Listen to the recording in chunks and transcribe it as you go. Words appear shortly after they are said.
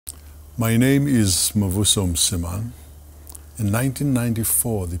My name is Mavuso Msimang. In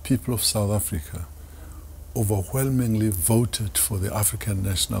 1994, the people of South Africa overwhelmingly voted for the African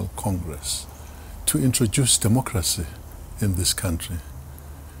National Congress to introduce democracy in this country.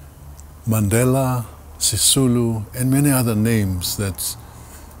 Mandela, Sisulu, and many other names that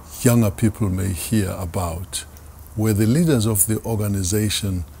younger people may hear about were the leaders of the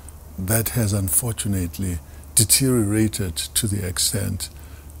organization that has unfortunately deteriorated to the extent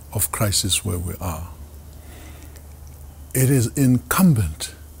of crisis where we are. It is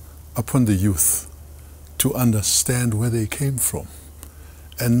incumbent upon the youth to understand where they came from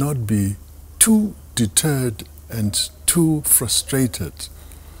and not be too deterred and too frustrated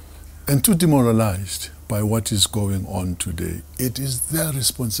and too demoralized by what is going on today. It is their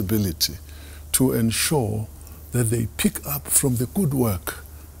responsibility to ensure that they pick up from the good work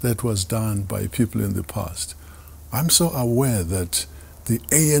that was done by people in the past. I'm so aware that the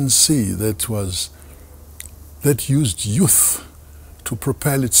ANC that used youth to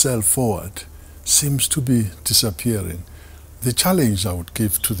propel itself forward seems to be disappearing. The challenge I would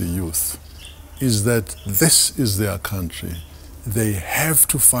give to the youth is that this is their country. They have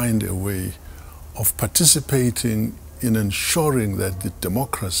to find a way of participating in ensuring that the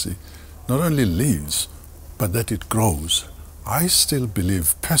democracy not only lives, but that it grows. I still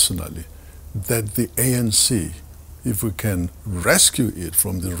believe personally that the ANC, if we can rescue it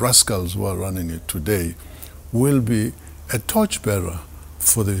from the rascals who are running it today, will be a torchbearer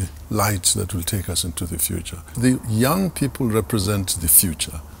for the lights that will take us into the future. The young people represent the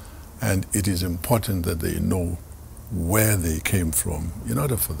future, and it is important that they know where they came from in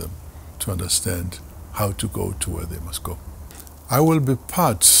order for them to understand how to go to where they must go. I will be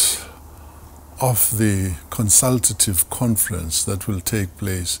part of the consultative conference that will take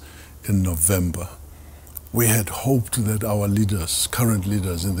place in November. We had hoped that our leaders, current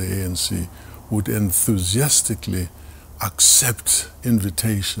leaders in the ANC, would enthusiastically accept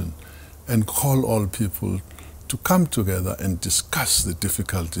invitation and call all people to come together and discuss the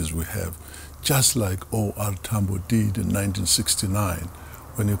difficulties we have, just like O.R. Tambo did in 1969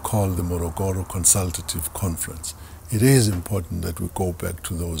 when he called the Morogoro Consultative Conference. It is important that we go back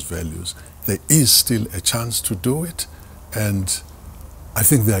to those values. There is still a chance to do it, and I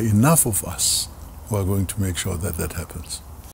think there are enough of us who are going to make sure that that happens.